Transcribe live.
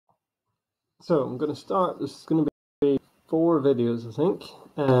So I'm going to start. This is going to be 4 videos, I think,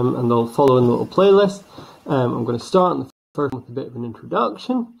 and they'll follow in a little playlist. I'm going to start in the first one with a bit of an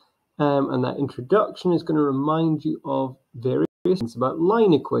introduction, and that introduction is going to remind you of various things about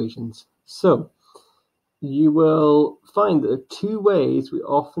line equations. So you will find that there are 2 ways we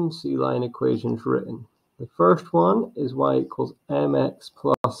often see line equations written. The first one is y equals mx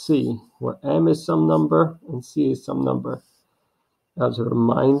plus c, where m is some number and c is some number. As a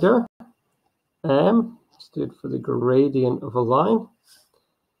reminder, m stood for the gradient of a line,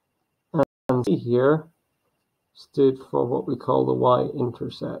 and c here stood for what we call the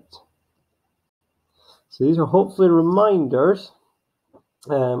y-intercept. So these are hopefully reminders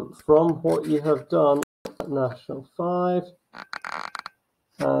from what you have done at National 5,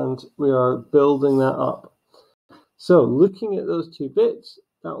 and we are building that up. So looking at those 2 bits,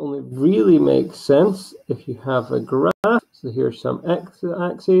 that only really makes sense if you have a graph. So here's some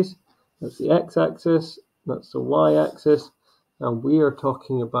x-axis, that's the x-axis, that's the y-axis, and we are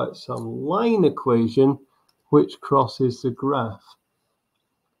talking about some line equation which crosses the graph.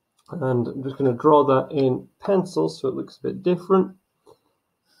 And I'm just going to draw that in pencil so it looks a bit different.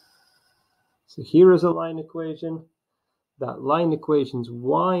 So here is a line equation. That line equation's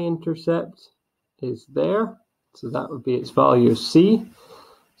y-intercept is there, so that would be its value c.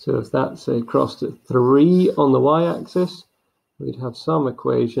 So if that's crossed at 3 on the y-axis, we'd have some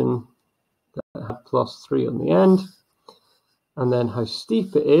equation that had plus 3 on the end. And then how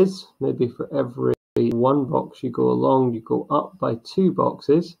steep it is, maybe for every 1 box you go along, you go up by 2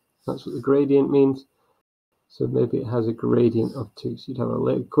 boxes. That's what the gradient means. So maybe it has a gradient of 2. So you'd have an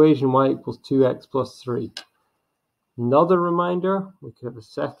equation y equals 2x plus 3. Another reminder, we could have a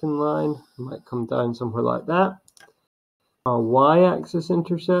second line. It might come down somewhere like that. Our y-axis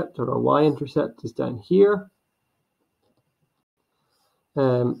intercept, or our y-intercept, is down here.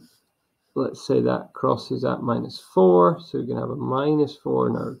 Let's say that crosses at -4, so we're going to have a -4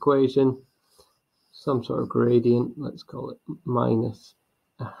 in our equation. Some sort of gradient, let's call it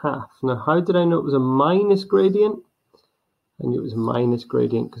 -0.5. Now, how did I know it was a minus gradient? I knew it was a minus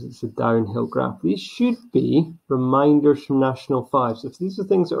gradient because it's a downhill graph. These should be reminders from National 5. So if these are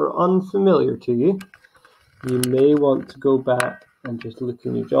things that are unfamiliar to you, you may want to go back and just look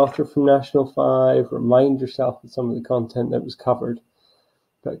in your jotter from National 5, remind yourself of some of the content that was covered.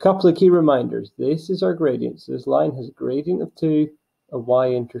 But a couple of key reminders. This is our gradient. So this line has a gradient of 2, a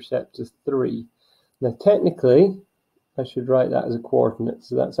y-intercept of 3. Now technically, I should write that as a coordinate.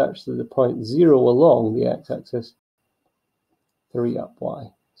 So that's actually the point 0 along the x-axis, 3 up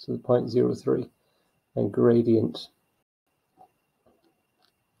y. So the point 0, 3. And gradient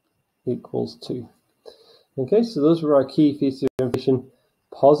equals 2. Okay, so those were our key pieces of information.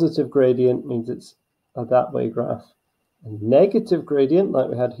 Positive gradient means it's a that-way graph. A negative gradient, like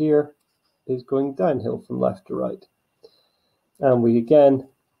we had here, is going downhill from left to right. And we again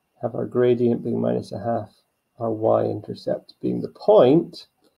have our gradient being -0.5, our y-intercept being the point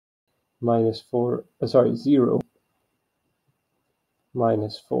 0,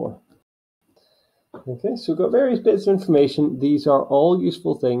 -4. Okay, so we've got various bits of information. These are all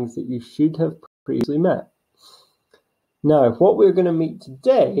useful things that you should have previously met. Now, what we're going to meet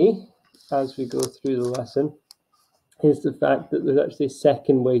today, as we go through the lesson, is the fact that there's actually a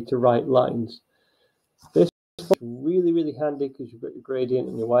second way to write lines. This is really, really handy because you've got your gradient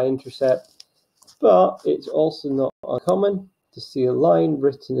and your y-intercept, but it's also not uncommon to see a line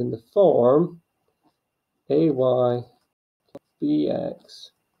written in the form ay plus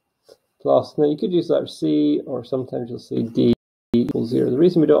bx plus, now you could use letter c, or sometimes you'll see d equals 0. The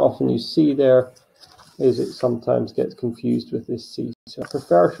reason we don't often use c there is it sometimes gets confused with this c. So I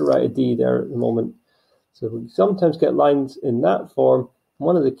prefer to write a d there at the moment. So we sometimes get lines in that form.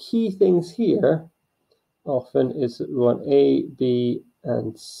 One of the key things here often is that we want a, b,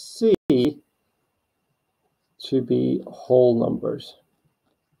 and c to be whole numbers.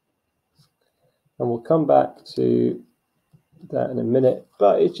 And we'll come back to that in a minute.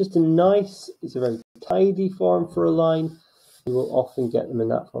 But it's just it's a very tidy form for a line. You will often get them in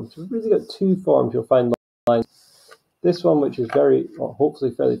that form. So we've really got 2 forms you'll find lines. This one, which is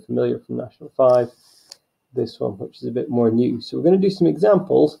hopefully fairly familiar from National 5. This one, which is a bit more new. So we're going to do some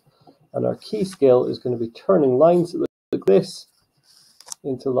examples, and our key skill is going to be turning lines that look like this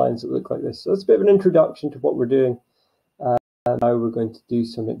into lines that look like this. So it's a bit of an introduction to what we're doing, and now we're going to do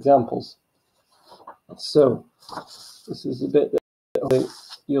some examples. So this is a bit that I think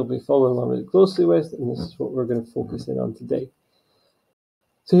you'll be following along really closely with, and this is what we're going to focus in on today.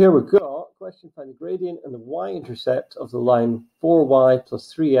 So here we've got question: find the gradient and the y-intercept of the line 4y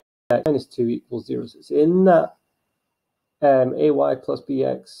plus 3x minus 2 equals 0. So it's in that ay plus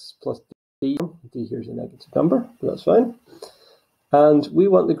bx plus d here is a negative number, but that's fine. And we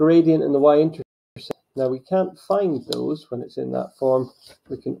want the gradient and the y-intercept. Now we can't find those when it's in that form.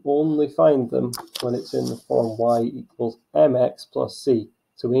 We can only find them when it's in the form y equals mx plus c.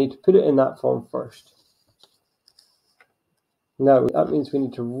 So we need to put it in that form first. Now that means we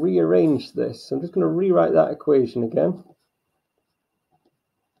need to rearrange this. So I'm just going to rewrite that equation again.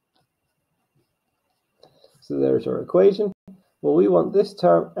 So there's our equation. Well, we want this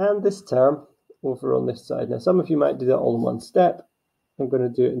term and this term over on this side. Now some of you might do that all in one step. I'm going to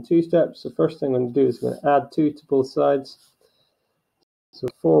do it in two steps. The first thing I'm going to do is I'm going to add 2 to both sides. So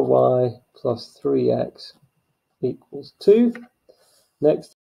 4y plus 3x equals 2.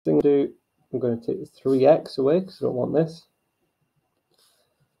 Next thing to do, I'm going to take the 3x away because I don't want this.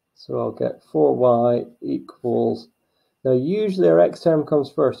 So I'll get 4y equals, now usually our x term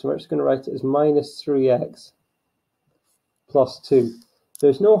comes first, so we're just going to write it as minus 3x plus 2.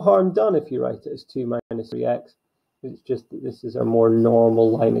 There's no harm done if you write it as 2 minus 3x. It's just that this is our more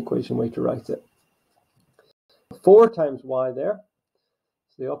normal line equation way to write it. 4 times y there.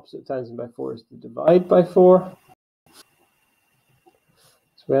 So the opposite of times by 4 is to divide by 4.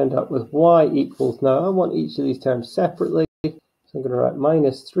 So we end up with y equals, now I want each of these terms separately. So I'm going to write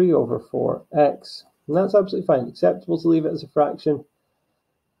minus 3 over 4x. And that's absolutely fine. Acceptable to leave it as a fraction.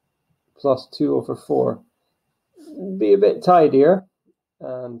 Plus 2 over 4. Be a bit tidier.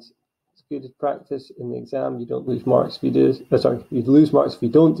 And it's good practice in the exam. You don't lose marks if you do this. You lose marks if you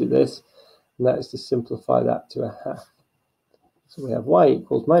don't do this. And that is to simplify that to a half. So we have y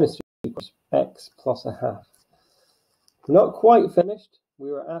equals minus 3 equals x plus a half. We're not quite finished. We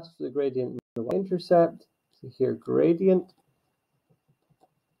were asked for the gradient and the y-intercept. So here gradient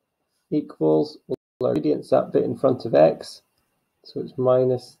equals, well, our gradient's that bit in front of x. So it's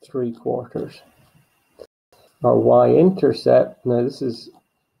minus 3/4. Our y-intercept, now this is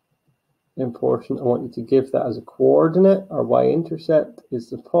important. I want you to give that as a coordinate. Our y-intercept is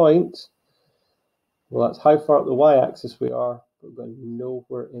the point. Well, that's how far up the y-axis we are, but we're going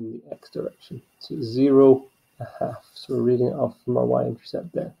nowhere in the x direction. So it's 0, a half. So we're reading it off from our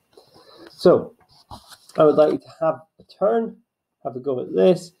y-intercept there. So I would like you to have a turn, have a go at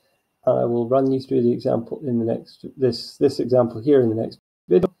this, and I will run you through the example in the next, this example here in the next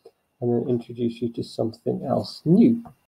video, and then introduce you to something else new.